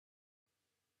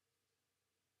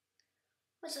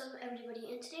What's up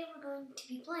everybody, and today we're going to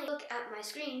be playing. Look at my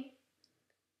screen.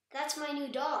 That's my new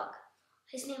dog.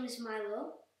 His name is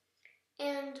Milo,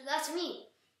 and that's me.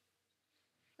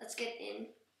 Let's get in.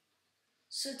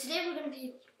 So today we're going to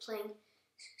be playing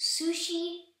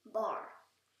Sushi Bar.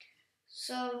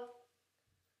 So,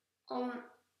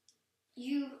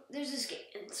 there's this game,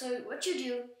 and so what you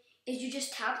do is you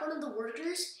just tap one of the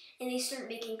workers and they start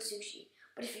making sushi.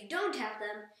 But if you don't tap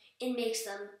them, it makes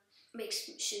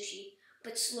sushi,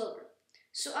 but slower.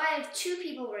 So I have two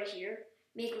people right here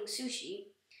making sushi.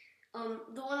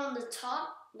 The one on the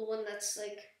top, the one that's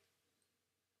like,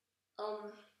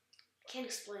 I can't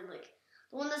explain, like,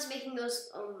 the one that's making those,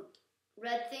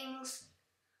 red things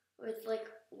with, like,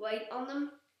 white on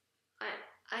them.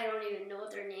 I don't even know what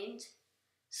they're named.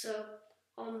 So,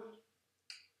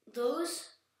 those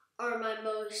are my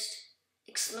most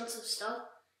expensive stuff,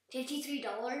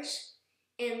 $53.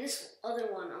 And this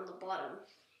other one on the bottom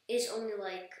is only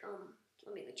like,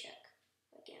 let me go check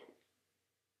again.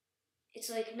 It's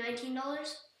like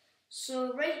 $19.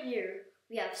 So right here,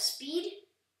 we have speed,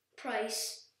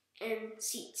 price, and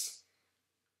seats.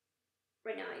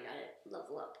 Right now I got it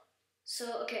level up.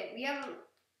 So, okay, we have an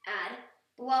ad,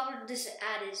 but while this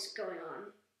ad is going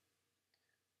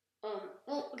on,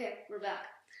 okay, we're back.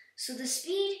 So the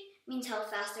speed means how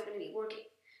fast they're going to be working.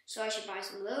 So I should buy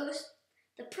some of those.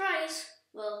 The price,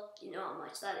 well, you know how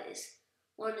much that is.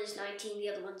 One is 19, the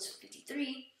other one's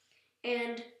 53.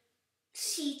 And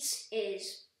seats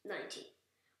is 19.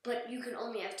 But you can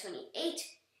only have 28,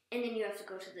 and then you have to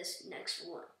go to this next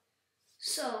one.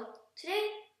 So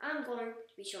today, I'm going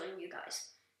to be showing you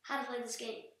guys how to play this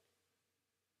game.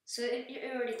 So you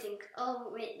already think,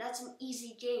 oh wait, that's an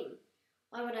easy game.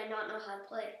 Why would I not know how to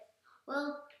play?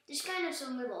 Well, there's kind of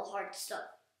some little hard stuff.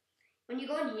 When you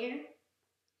go in here,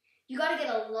 you gotta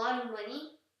get a lot of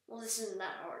money. Well, this isn't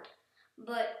that hard,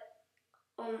 but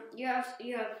you have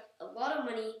a lot of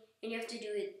money, and you have to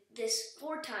do this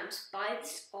 4 times. Buy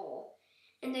this all,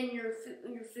 and then your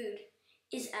food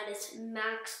is at its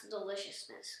max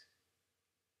deliciousness.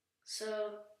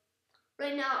 So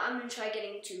right now, I'm gonna try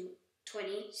getting to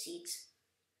 20 seats.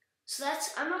 So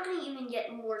I'm not gonna even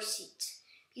get more seats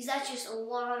because that's just a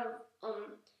lot of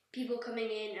people coming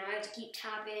in, and I have to keep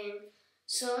tapping.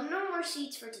 So no more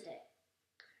seats for today.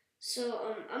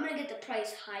 So I'm gonna get the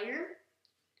price higher,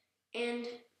 and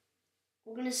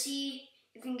we're gonna see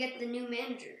if we can get the new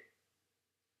manager.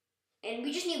 And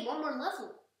we just need one more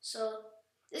level, so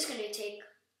this is gonna take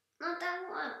not that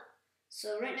long.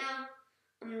 So right now,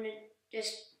 I'm gonna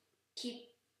just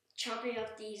keep chopping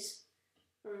up these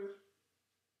food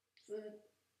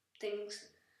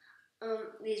things,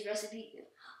 these recipes.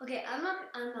 Okay, I'm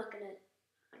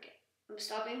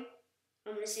stopping.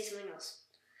 I'm gonna say something else.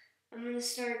 I'm gonna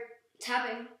start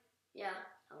tapping. Yeah,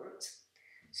 that works.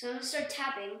 So I'm gonna start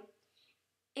tapping,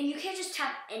 and you can't just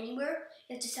tap anywhere.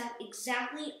 You have to tap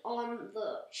exactly on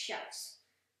the chefs.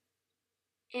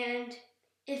 And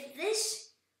if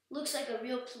this looks like a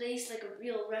real place, like a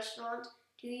real restaurant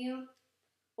to you,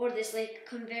 or this like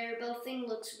conveyor belt thing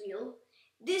looks real,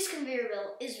 this conveyor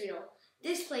belt is real.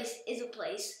 This place is a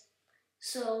place.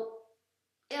 So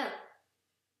yeah,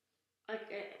 I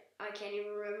can't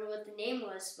even remember what the name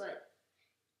was, but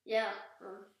yeah,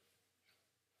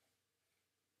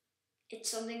 it's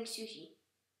something sushi.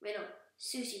 Wait, no,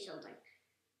 sushi something.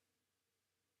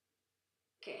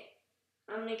 Okay,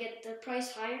 I'm gonna get the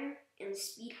price higher and the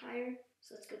speed higher.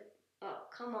 So let's go. Oh,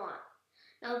 come on.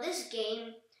 Now this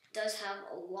game does have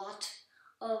a lot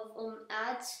of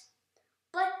ads,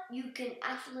 but you can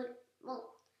actually,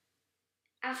 well,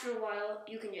 after a while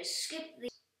you can just skip the.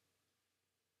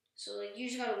 So like you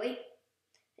just gotta wait,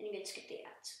 and you can skip the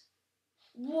ads.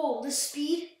 Whoa, the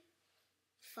speed.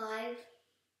 $50,000.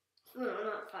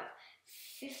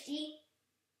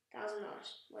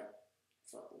 What?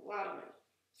 That's a lot of money.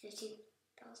 $15,000.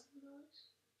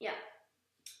 Yeah.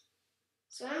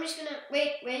 So I'm just gonna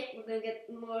wait. We're gonna get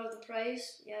more of the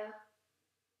price. Yeah.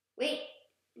 Wait.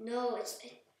 No,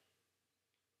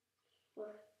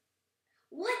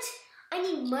 what? I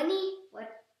need money.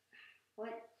 What?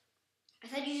 I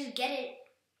thought you just get it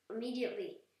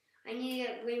immediately. I need to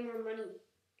get way more money.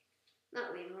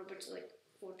 Not way more, but it's like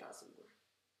 4,000 more.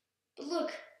 But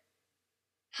look,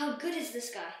 how good is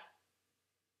this guy?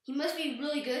 He must be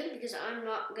really good because I'm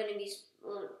not gonna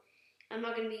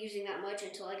be using that much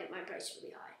until I get my price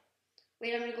really high.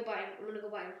 Wait, I'm gonna go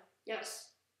buy him.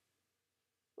 Yes.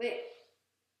 Wait,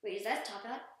 is that top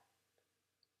hat?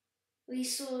 It would be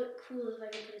so cool if I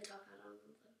could put a top hat on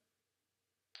them.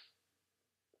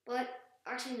 But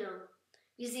actually no,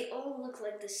 because they all look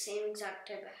like the same exact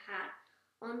type of hat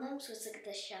on them, so it's like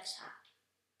the chef's hat.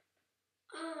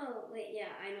 Oh, wait,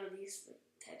 yeah, I know these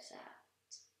types of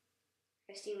hats.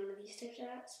 I've seen one of these types of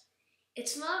hats.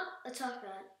 It's not a top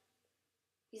hat.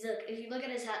 Look, if you look at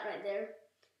his hat right there,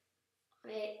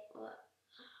 wait, what?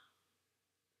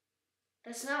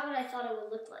 That's not what I thought it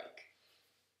would look like.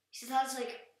 So that's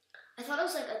like, I thought it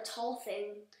was like a tall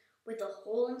thing with a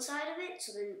hole inside of it.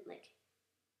 So then, like,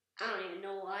 I don't even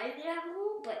know why they have a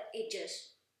hole, but they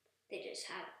just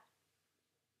have it.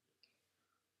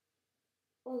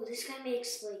 Oh, this guy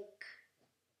makes like,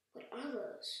 what are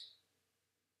those?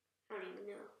 I don't even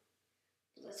know.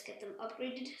 Let's get them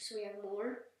upgraded so we have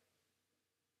more.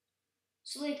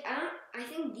 So like, I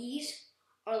think these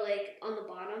are like on the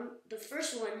bottom. The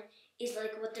first one is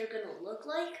like what they're gonna look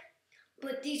like,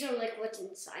 but these are like what's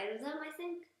inside of them, I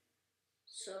think.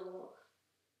 So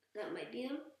that might be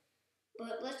them.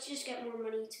 But let's just get more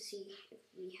money to see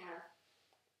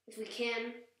if we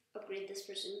can upgrade this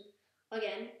person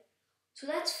again. So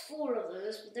that's 4 of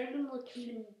those, but they're gonna look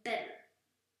even better.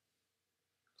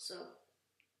 So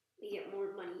we get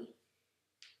more money.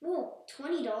 Whoa,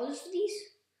 $20 for these?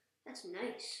 That's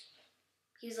nice.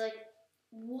 He's like,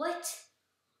 what?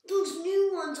 Those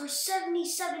new ones are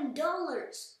 $77.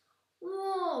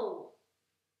 Whoa,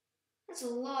 that's a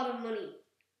lot of money.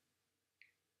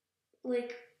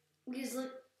 Like, because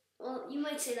like, well, you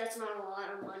might say that's not a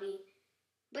lot of money,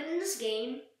 but in this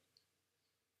game,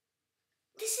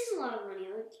 this is a lot of money.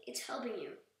 Like, it's helping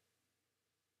you.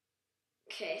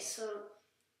 Okay, so,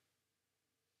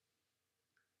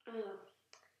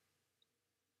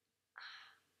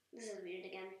 this is weird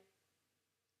again.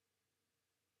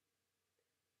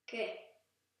 Okay.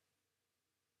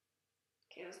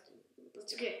 Okay,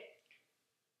 that's okay.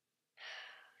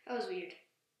 That was weird.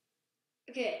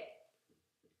 Okay.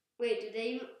 Wait, do they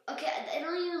even... Okay, they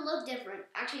don't even look different.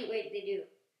 Actually, wait, they do.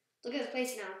 Look at the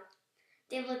place now.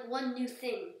 They have like one new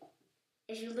thing.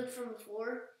 If you look from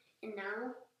before and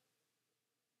now,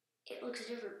 it looks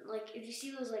different. Like, if you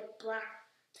see those like black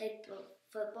type of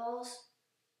footballs,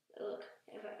 look,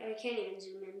 I can't even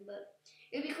zoom in, but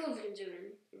it'd be cool if you can zoom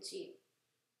in and see.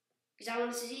 Because I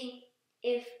wanted to see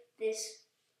if this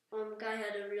guy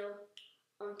had a real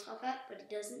top hat, but he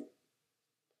doesn't.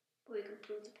 But we can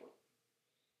prove the point.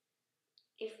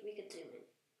 If we could zoom in.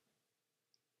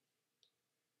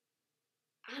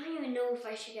 I don't even know if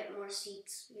I should get more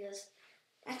seats, because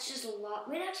that's just a lot.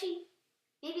 Wait, actually,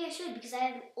 maybe I should, because I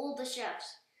have all the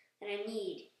chefs that I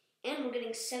need. And we're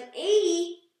getting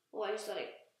 780. Oh, I just thought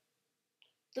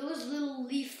those little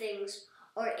leaf things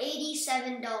are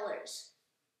 $87.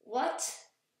 What?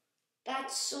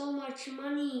 That's so much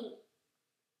money.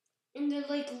 And they're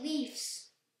like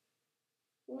leaves.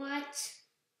 What?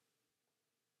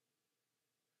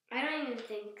 I don't even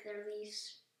think they're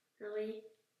leaves, really.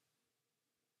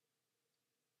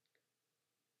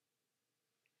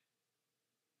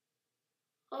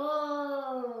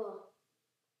 Oh.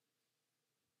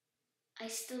 I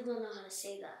still don't know how to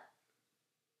say that.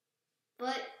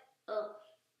 But, oh,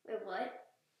 wait, what?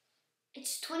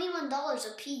 It's $21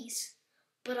 a piece,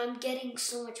 but I'm getting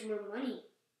so much more money.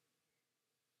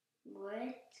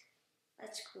 What?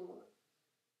 That's cool.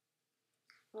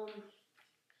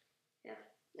 Yeah.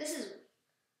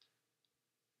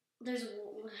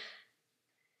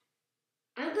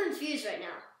 I'm confused right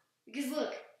now. Because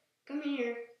look, come in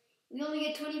here. We only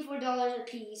get $24 a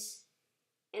piece.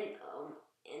 And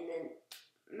then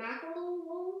mackerel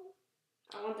roll?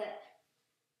 I want that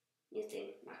new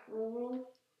thing, mackerel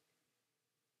roll.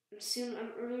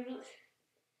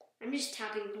 I'm just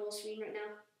tapping the whole screen right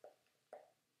now.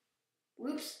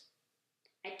 Whoops.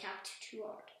 I tapped too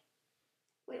hard.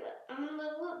 Wait, what? I'm gonna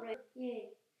level up, right?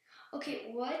 Yay.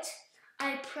 Okay, what?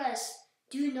 I press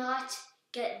do not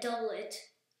get double it,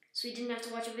 so we didn't have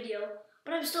to watch a video,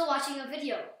 but I'm still watching a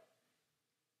video.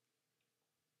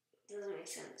 Doesn't make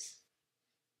sense.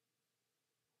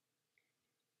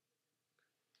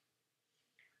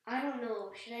 I don't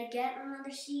know. Should I get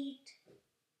another seat?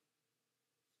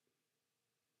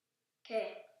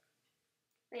 Okay.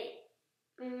 Wait.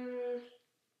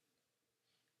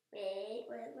 Wait.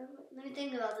 Let me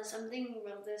think about this. I'm thinking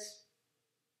about this.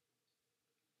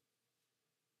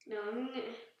 No, I'm gonna...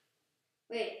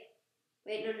 Wait,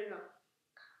 no.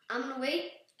 I'm gonna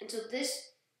wait until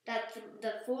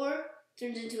the 4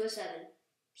 turns into a 7.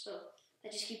 So, I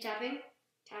just keep tapping.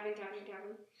 Tapping.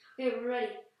 Okay, we're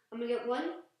ready. I'm gonna get 1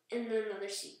 and then another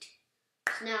seat.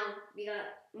 So now, we got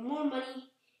more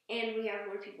money and we have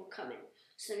more people coming.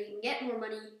 So we can get more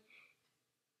money,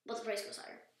 but the price goes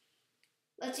higher.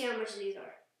 Let's see how much these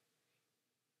are.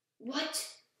 What?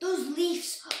 Those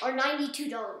leaves are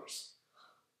 $92.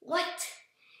 What?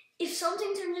 If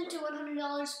something turns into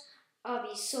 $100, I'll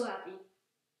be so happy.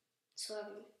 So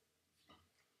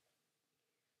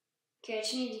okay, I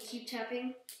just need to keep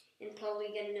tapping and probably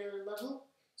get another level,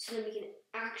 so then we can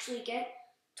actually get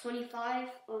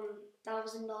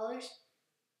 $25,000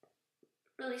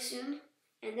 really soon,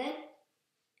 and then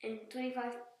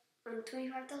 $25,000.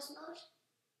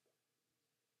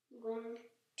 I'm going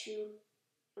to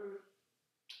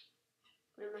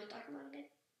what am I talking about again?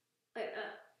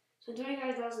 So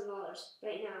 $25,000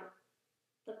 right now.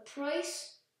 The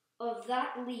price of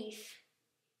that leaf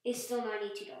is still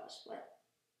 $92. What?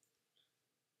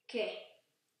 Okay,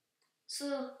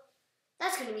 so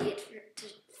that's gonna be it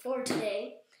for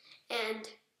today, and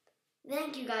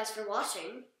thank you guys for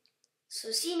watching.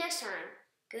 So see you next time.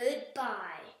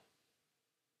 Goodbye.